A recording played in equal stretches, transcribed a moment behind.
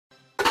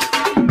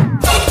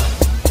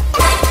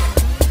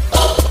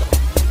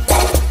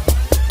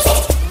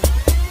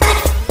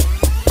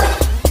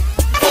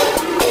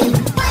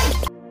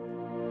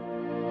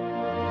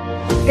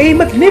A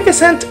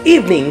magnificent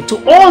evening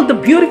to all the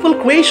beautiful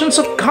creations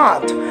of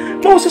God,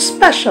 most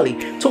especially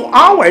to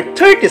our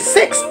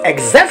 36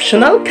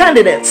 exceptional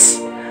candidates.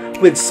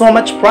 With so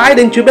much pride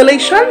and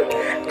jubilation,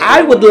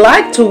 I would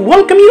like to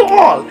welcome you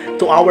all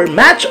to our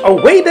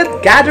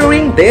much-awaited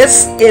gathering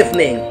this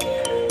evening.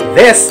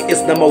 This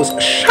is the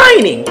most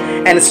shining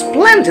and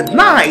splendid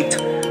night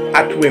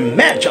at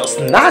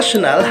Remedios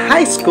National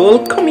High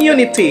School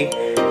community.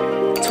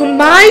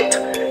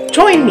 Tonight,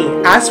 join me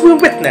as we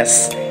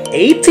witness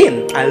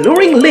 18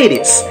 alluring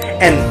ladies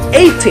and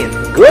 18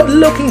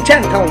 good-looking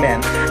gentlemen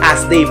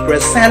as they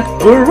present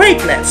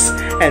greatness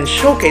and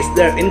showcase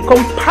their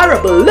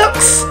incomparable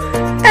looks,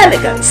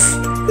 elegance,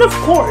 and of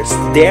course,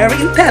 their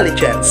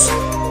intelligence.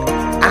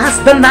 As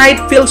the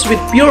night fills with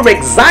pure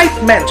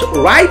excitement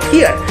right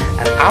here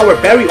at our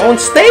very own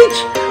stage,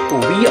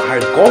 we are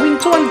going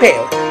to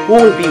unveil who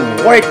will be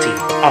worthy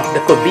of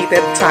the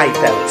coveted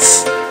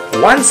titles.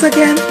 Once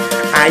again,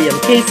 I am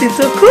Casey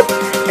Ducut,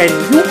 and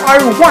you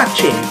are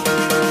watching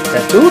the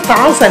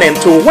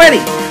 2020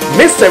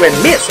 Mr. and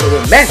Miss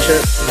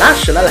Remedios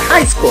National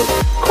High School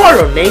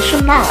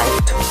Coronation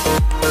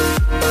Night.